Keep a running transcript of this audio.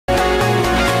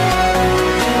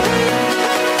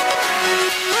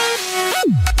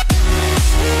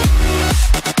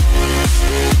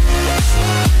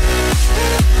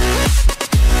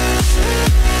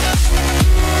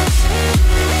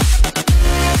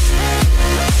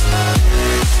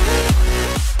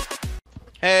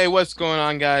Hey, what's going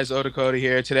on, guys? Dakota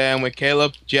here. Today I'm with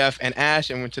Caleb, Jeff, and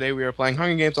Ash, and today we are playing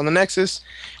Hunger Games on the Nexus,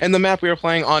 and the map we are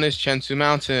playing on is Chensu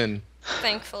Mountain.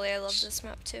 Thankfully, I love this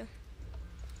map too.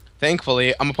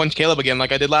 Thankfully, I'm gonna punch Caleb again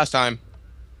like I did last time.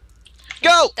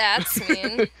 Go! That's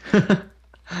mean.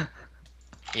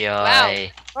 Wow.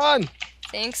 Yay. Run!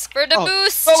 Thanks for the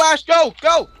boost. Go, Ash! Go!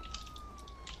 Go!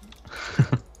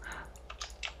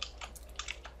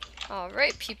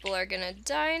 Alright, people are gonna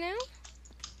die now.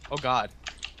 Oh God.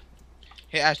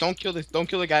 Hey, Ash, don't kill this. Don't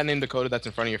kill the guy named Dakota that's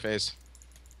in front of your face.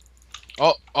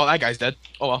 Oh, that guy's dead.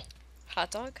 Oh well.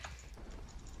 Hot dog.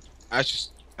 Ash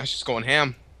just going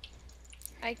ham.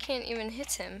 I can't even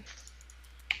hit him.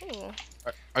 Ooh.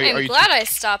 Are I'm you glad I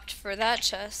stopped for that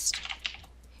chest.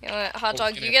 You know what, Hot Oh,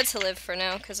 dog, get you it. get to live for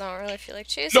now, because I don't really feel like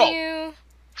chasing No. you.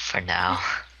 For now.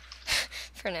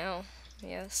 For now.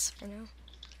 Yes, for now.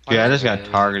 Yeah, I just got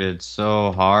targeted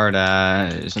so hard,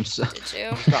 Ash. I'm so. Did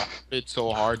you? It's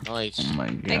so hard. Nice. Oh my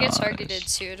god. I get targeted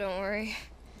too, don't worry.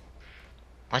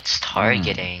 What's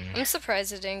targeting? I'm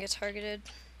surprised it didn't get targeted.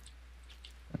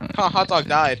 Huh, Hot dog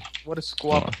died. What a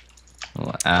squab.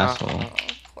 Little asshole. Oh,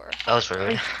 poor. That was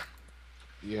rude.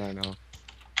 Yeah, I know.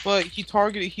 But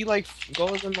he like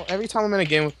goes in, every time I'm in a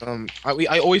game with him,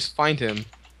 I always find him.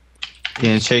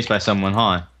 Getting chased by someone,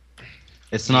 huh?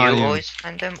 It's not You even. always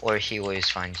find him, or he always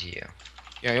finds you?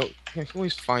 Yeah, he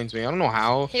always finds me. I don't know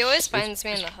how. He always finds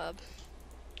me in the hub.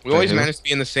 We always Who? manage to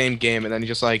be in the same game, and then he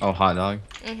just like, Oh, hot dog.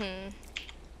 Mm-hmm.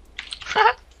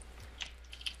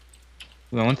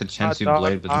 Ooh, I went to hot Chensu dog,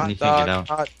 Blade, but then hot he can't dog, get out.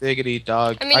 hot diggity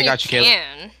dog. I mean, I got you, Caleb.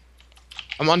 can.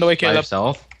 I'm on the way, By Caleb.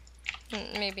 yourself?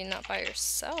 Maybe not by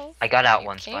yourself. I got out You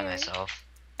once by can. myself.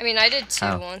 I mean, I did too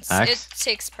How? once. Axe? It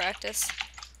takes practice.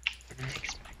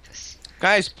 Takes practice.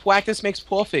 Guys, practice makes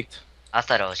perfect. I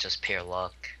thought it was just pure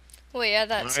luck. Well, yeah,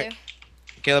 that Alright. too.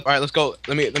 Caleb, all right, let's go.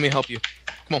 Let me help you.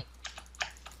 Come on.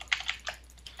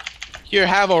 Here,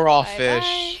 have a raw Bye fish.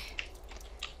 bye.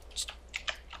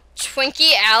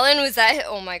 Twinkie Allen, was that?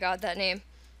 Oh my god, that name.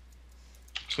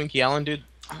 Twinkie Allen, dude.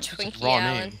 That's a Twinkie raw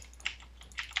Allen. name.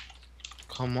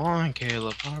 Come on,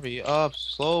 Caleb. Hurry up.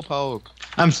 Slow poke.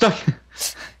 I'm stuck.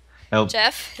 Help.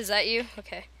 Jeff, is that you?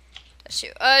 Okay. That's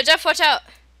you. Jeff, watch out.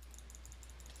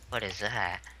 What is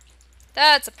that?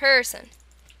 That's a person.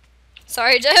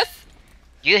 Sorry, Jeff.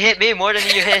 You hit me more than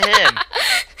you hit him.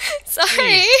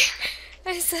 Sorry.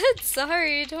 I said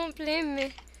sorry. Don't blame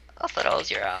me. I thought I was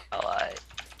your ally.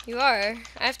 You are.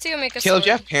 I have to go make a Caleb, sword. do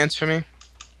you have pants for me?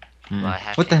 Hmm. Well, I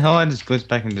have What the to- hell? I just glitched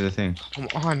back into the thing. Come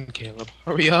on, Caleb.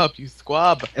 Hurry up, you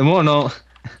squab. It won't know.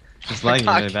 It's lagging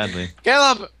God. really badly.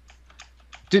 Caleb!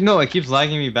 Dude, no, it keeps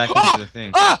lagging me back into the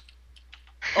thing. Ah!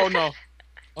 Oh no.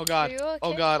 Oh Are god. you Oh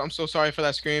okay? god, I'm so sorry for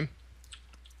that scream.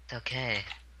 It's okay.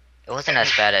 It wasn't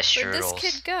as bad as Where'd this strudels.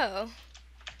 kid go?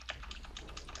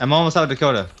 I'm almost out,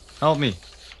 Dakota. Help me.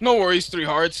 No worries, 3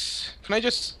 hearts. Can I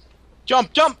just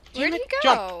jump, jump? Where'd Damn he it. go?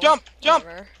 Jump, jump, jump,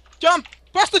 Whatever. jump!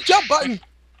 Press the jump button!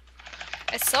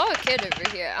 I saw a kid over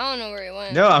here. I don't know where he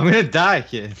went. No, I'm gonna die,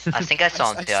 kid. I think I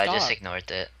saw him I too. I just stopped. ignored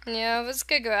it. Yeah, I was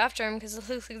gonna go after him because it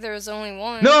looks like there was only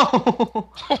one. No!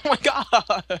 Oh my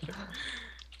god!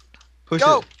 Push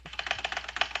Go! it.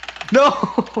 No!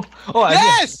 Oh, I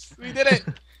Yes! We did it!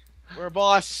 We're a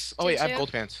boss. Oh wait, Did I have you?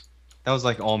 gold pants. That was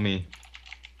like all me.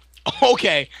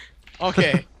 Okay.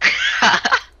 Okay.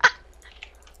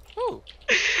 Ooh.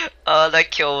 Oh,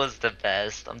 that kill was the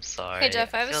best. I'm sorry. Hey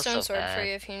Jeff, I have a feel stone so sword for bad.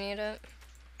 you if you need it.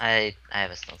 I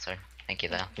have a stone sword. Thank you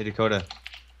though. Hey, Dakota.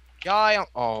 Yeah, I am.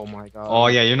 Oh my god. Oh,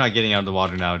 yeah, you're not getting out of the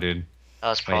water now, dude. That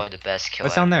was probably the best kill.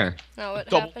 What's down there? Now what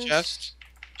Double happened? chest.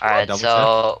 Alright, Double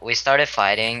so we started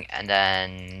fighting, and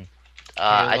then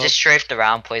I just strafed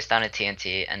around, placed down a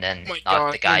TNT, and then Oh my knocked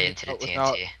God, the guy I- into the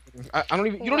without- TNT. I don't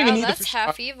even. You don't Wow, even need the that's fish.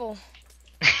 half evil.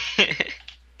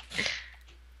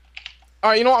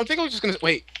 Alright, you know what? I'm thinking we're just gonna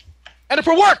wait. And it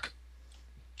for work.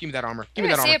 Give me that armor. Give Ooh,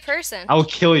 me I that see armor. a person. I will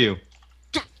kill you.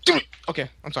 Do it. Okay,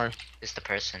 I'm sorry. Who's the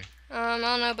person? I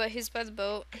don't know, but he's by the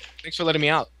boat. Thanks for letting me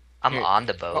out. I'm Here. on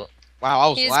the boat. Wow, I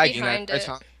was He's lagging behind that it.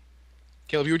 time.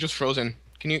 Caleb, you were just frozen.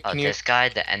 Can you? Oh, Can you? this guy,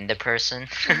 the ender person.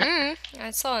 Hmm.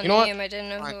 I saw a You know what? name. I didn't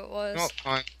know Fine. who it was. No,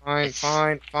 fine.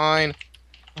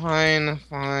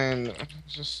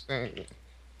 Just think.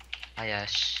 Oh,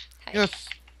 yes. Hi. You're a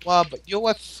squab. You're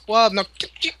a squab. Now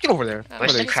get over there. Oh,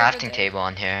 Where's the he's over crafting there. table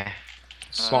on here?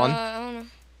 Swan. I don't know.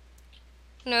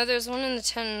 No, there's one in the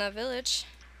tent in that village.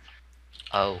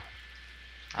 Oh.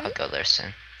 I'll go there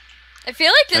soon. I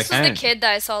feel like this I was the can't. kid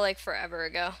that I saw like forever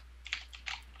ago.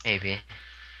 Maybe.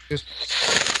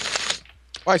 Just...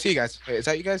 Oh, I see you guys. Wait, is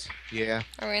that you guys? Yeah.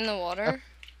 Are we in the water?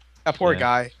 That poor Yeah.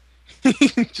 guy.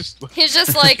 Just. He's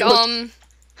just like,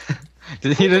 He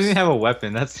doesn't even have a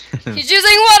weapon. That's. He's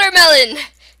using watermelon.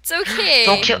 It's okay.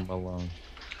 Don't kill. Leave him alone.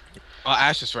 Oh,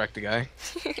 Ash just wrecked the guy.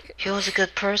 He was a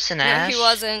good person, No, Ash. he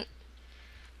wasn't.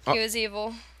 Oh. He was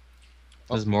evil.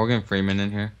 Is Morgan Freeman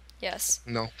in here? Yes.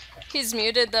 No. He's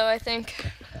muted though, I think.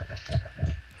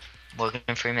 Morgan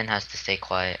Freeman has to stay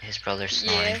quiet. His brother's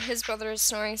snoring. Yeah, his brother is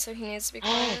snoring, so he needs to be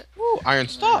quiet. Ooh, iron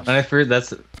stuff. When I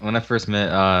first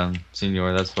met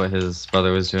Senior, that's what his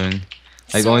brother was doing.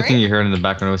 Like the only Snoring? thing you heard in the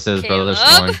background was his brother Caleb?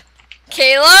 snoring.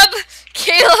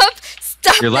 Caleb,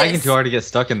 stop You're lagging this. too hard to get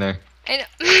stuck in there. I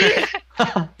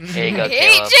know. Here you go, I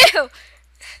hate Caleb. you.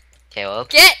 Caleb.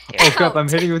 Get Oh out. crap! I'm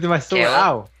hitting you with my sword. Caleb?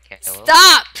 Ow! Caleb.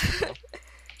 Stop.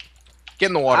 Get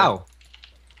in the water. Ow!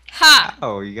 Ha.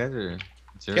 Ow! You guys are.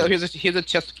 Caleb, here's a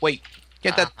chest. Wait.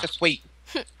 Get that chest. Wait.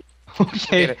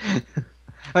 Okay. Get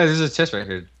Oh, there's a chest right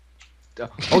here. Yeah,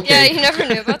 Okay. you never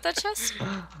knew about that chest?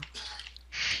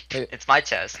 It's my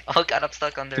chest. Oh god, I'm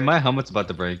stuck under. Dude, my helmet's about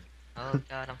to break. Oh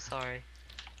god, I'm sorry.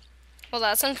 Well,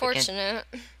 that's unfortunate.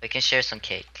 We can share some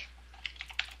cake.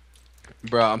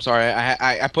 Bro, I'm sorry.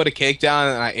 I put a cake down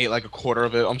and I ate like a quarter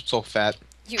of it. I'm so fat.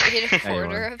 You ate a you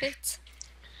quarter are. of it?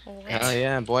 What? Oh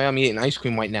yeah, boy, I'm eating ice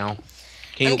cream right now.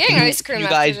 I'm getting ice cream you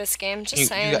after guys, this game, just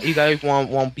saying. you guys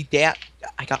want beat that?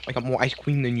 I got more ice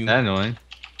cream than you. That annoying.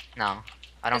 No,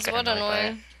 I don't Is get what annoyed by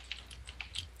annoying?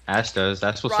 Ash does.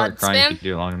 Ash will Rod start crying spam? if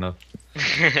you do it long enough.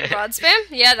 it. Rod spam?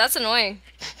 Yeah, that's annoying.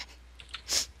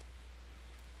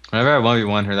 Whenever I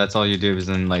 1v1 her, that's all you do is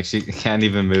then like she can't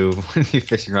even move when you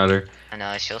fishing rod her. I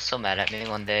know, she was so mad at me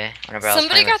one day whenever I was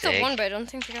Somebody playing got with the Zig. one, but I don't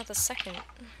think they got the second. Are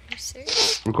you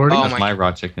serious? Recording? Oh That's my- my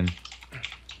raw chicken.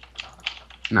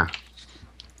 Nah.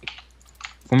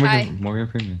 Hi. Morgan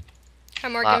Freeman. Hi,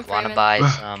 Morgan Wanna Freeman. buy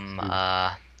some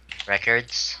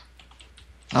records?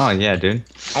 Oh yeah, dude.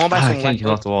 I want to buy I some can't get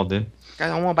wet. off the wall, dude.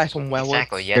 Guys, I want to buy some wet.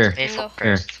 Exactly, you have Here. to pay for No. it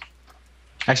first.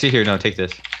 Actually, here, no, take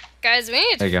this. Guys, we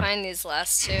need There you to go. find these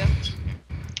last two.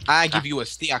 I give you a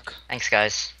stick. Thanks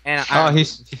guys. And Oh,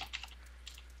 he's.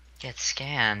 Get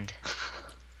scanned.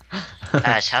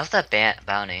 Ash, how's that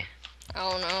bounty? I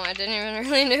don't know, I didn't even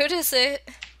really notice it.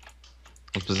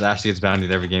 Because Ashley gets bountied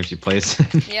every game she plays.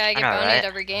 Yeah, I get know, bountied right?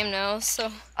 every game now, so.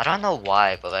 I don't know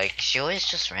why, but like she always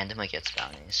just randomly gets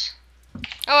bounties.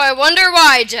 Oh, I wonder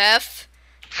why, Jeff.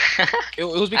 it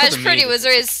was because of me. AshPurdyy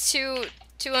Wizard is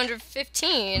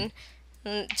 215.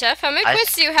 Jeff, how many I-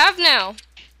 points do you have now?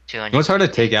 200. What's hard to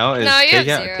take out is No, you have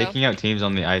zero. taking out teams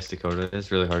on the ice, Dakota.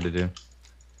 It's really hard to do.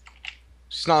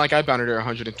 It's not like I bounded her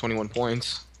 121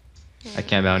 points. I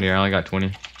can't bounty her. I only got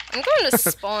 20. I'm going to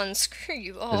spawn. Screw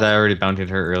you all. Because I already bountied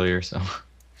her earlier, so.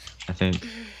 I think.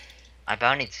 I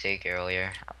bountied Zig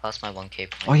earlier. I lost my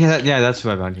 1k point. Oh yeah, that's who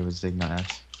I bountied was Zig, not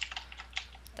Ash.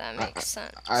 That makes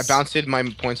sense. I bounced my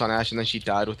points on Ash and then she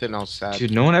died with it and I was sad.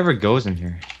 Dude, no one ever goes in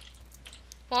here.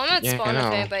 Well, I'm at Yeah, I spawn if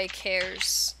know. anybody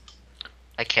cares.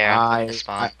 I care. I'm at the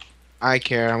spawn. I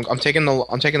care. I'm taking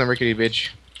the rickety bitch.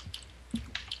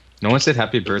 No one said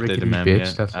happy birthday to Rickety Mem bitch,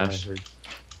 yet. that's what I Ash. heard.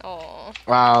 Oh.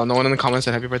 Wow, no one in the comments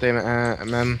said happy birthday,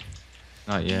 mem.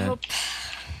 Not yet. Nope.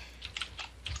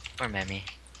 Or Memmy.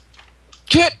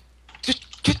 Get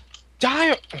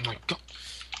die! Oh my god.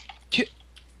 Get,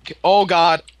 oh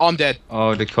god, I'm dead.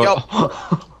 Oh, Dakota.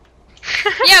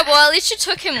 Yeah, well, at least you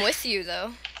took him with you,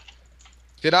 though.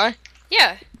 Did I?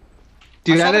 Yeah.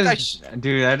 Dude, I saw that the is.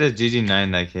 Dude, that is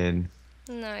GG9, that kid.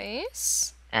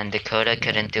 Nice. And Dakota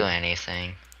couldn't do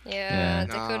anything. Yeah, Yeah.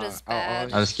 Dakota's Nah,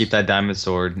 bad. I'll just keep that diamond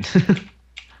sword.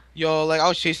 Yo, like I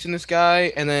was chasing this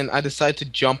guy and then I decided to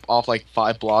jump off like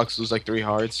 5 blocks. It was like 3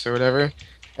 hearts or whatever.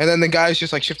 And then the guy's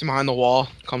just like shifting behind the wall,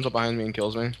 comes up behind me and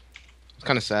kills me. It's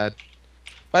kind of sad.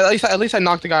 But at least I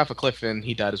knocked the guy off a cliff and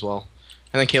he died as well.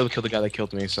 And then Caleb killed the guy that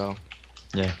killed me. So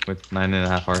Yeah, with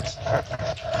 9.5 hearts.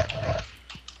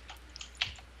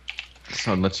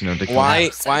 So I'll let you know, Dakota.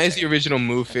 why is the original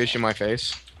move fish in my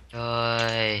face? Joy.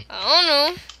 I don't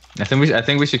know. I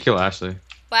think we should kill Ashley.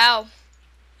 Wow.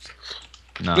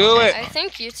 No. Do it. I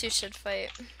think you two should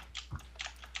fight.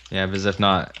 Yeah, because if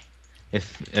not,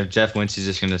 if Jeff wins, he's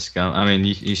just gonna scum. I mean,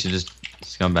 you should just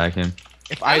scumbag him.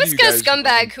 If I do, was you gonna guys-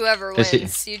 scumbag whoever Does he-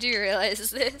 wins. You do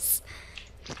realize this?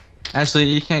 Ashley,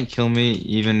 you can't kill me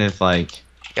even if like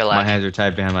You're my lagging. hands are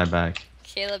tied behind my back.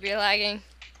 Caleb, you're lagging.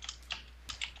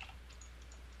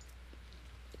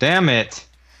 Damn it!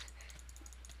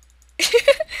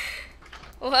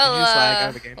 Well, Did you just lag out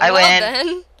of the game? I well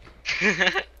win.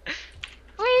 then.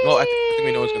 Well, I think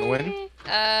we know who's gonna win.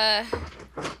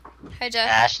 Hi Jeff.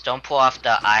 Ash, don't pull off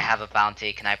the I have a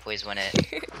bounty. Can I please win it?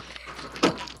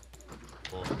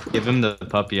 Cool. Give him the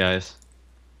puppy eyes.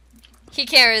 He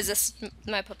can't resist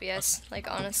my puppy eyes, like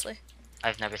honestly.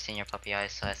 I've never seen your puppy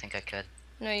eyes, so I think I could.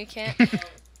 No, you can't.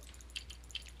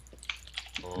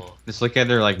 Oh. Just look at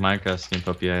their like Minecraft skin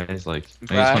puppy eyes. Like I just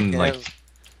Bracket. want like.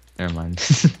 Never mind.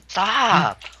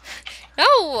 Stop! No.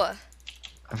 I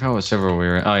forgot what server we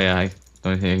were in. Oh yeah, I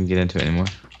don't think I can get into it anymore.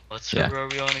 What Yeah. server are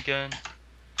we on again?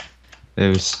 It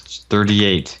was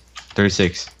 38,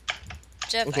 36.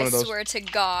 Jeff, Which I one of those? swear to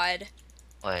God.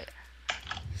 What?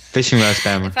 Fishing rod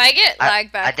spammer. If I get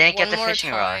lag back I didn't get one the more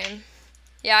fishing rod. time.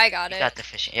 Yeah, I got You it. got the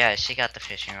fishing. Yeah, she got the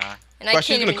fishing rod. And I Bro, can't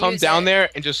she's gonna even come use down it. there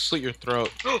and just slit your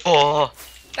throat. Oh!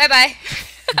 Bye bye.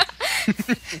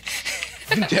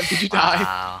 Jeff, did you die?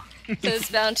 Wow. Those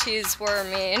bounties were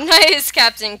me. Nice,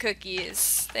 Captain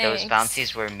Cookies. Thanks. Those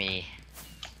bounties were me.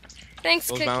 Thanks,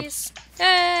 Those Cookies.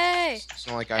 Yay. It's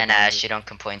not like I And bounded. you don't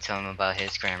complain to him about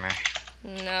his grammar.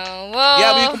 No, well.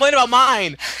 Yeah, but you complain about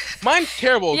mine. Mine's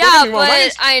terrible. Yeah, Don't get me wrong, mine but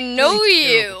is I know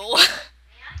really you.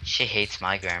 She hates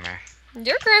my grammar.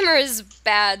 Your grammar is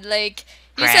bad. Like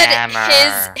you Grammar.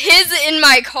 said, his in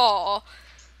my call.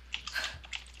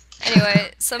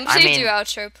 Anyway, somebody mean- do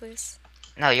outro, please.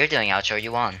 No, you're doing outro.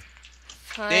 You won.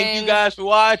 Fine. Thank you guys for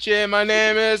watching. My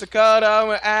name is Dakota. I'm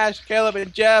with Ash, Caleb,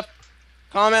 and Jeff.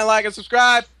 Comment, like, and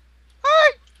subscribe.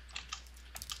 Bye.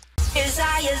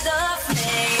 Desire love.